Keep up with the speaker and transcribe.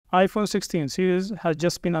iPhone 16 series has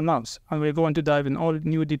just been announced, and we're going to dive in all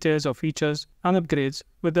new details of features and upgrades.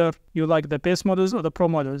 Whether you like the base models or the Pro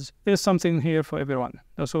models, there's something here for everyone.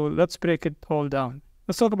 So let's break it all down.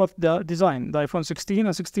 Let's talk about the design. The iPhone 16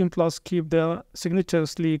 and 16 Plus keep their signature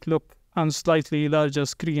sleek look and slightly larger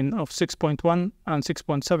screen of 6.1 and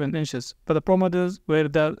 6.7 inches. But the Pro models, where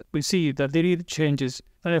we see the real changes.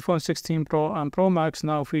 The iPhone 16 Pro and Pro Max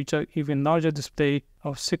now feature even larger display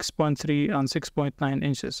of 6.3 and 6.9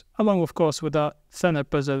 inches, along of course with a thinner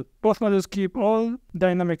bezel. Both models keep all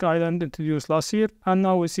dynamic island introduced last year, and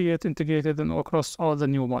now we see it integrated across all the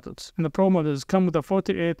new models. And the Pro models come with a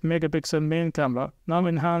 48 megapixel main camera, now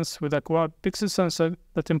enhanced with a quad pixel sensor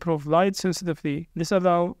that improve light sensitivity. This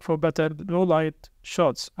allows for better low light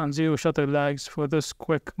shots and zero shutter lags for those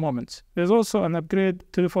quick moments. There's also an upgrade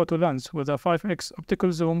telephoto lens with a 5x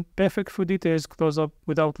optical zoom, perfect for details close-up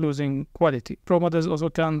without losing quality. Pro models also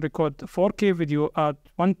can record 4K video at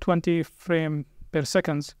 120 frames per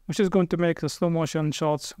second, which is going to make the slow motion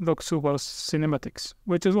shots look super cinematics.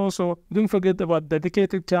 Which is also, don't forget about the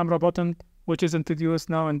dedicated camera button, which is introduced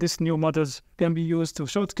now in this new models, can be used to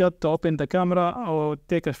shortcut to open the camera or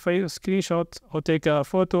take a screenshot or take a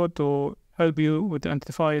photo to help you with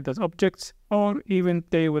identify the objects, or even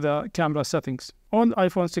play with the camera settings. All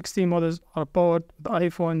iPhone 16 models are powered with the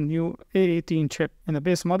iPhone new A18 chip in the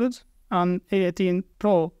base models and A18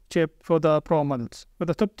 Pro chip for the Pro models, with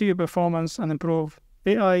a top-tier performance and improved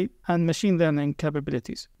AI and machine learning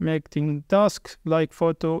capabilities, making tasks like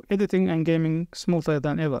photo editing and gaming smoother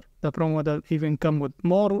than ever. The Pro model even come with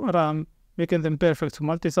more RAM, making them perfect for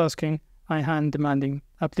multitasking and hand-demanding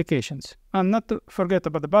applications. And not to forget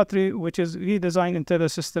about the battery, which is redesigned into the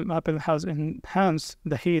system. Apple has enhanced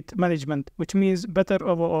the heat management, which means better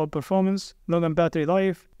overall performance, longer battery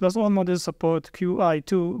life, plus all models support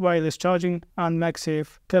Qi2 wireless charging and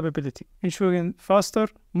MagSafe capability, ensuring faster,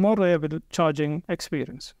 more reliable charging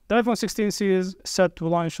experience. The iPhone 16 series set to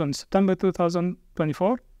launch on September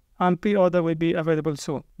 2024, and pre-order will be available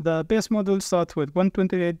soon. The base model starts with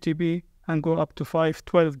 128 GB and go up to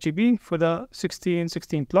 512 GB for the 16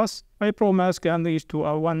 Plus. My Pro Max can reach to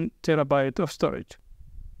a 1 terabyte of storage.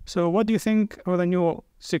 So what do you think of the new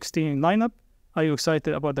 16 lineup? Are you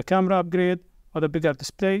excited about the camera upgrade or the bigger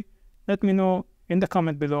display? Let me know in the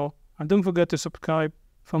comment below, and don't forget to subscribe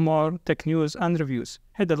for more tech news and reviews.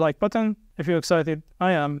 Hit the like button if you're excited.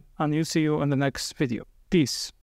 I am, and you'll see you in the next video. Peace.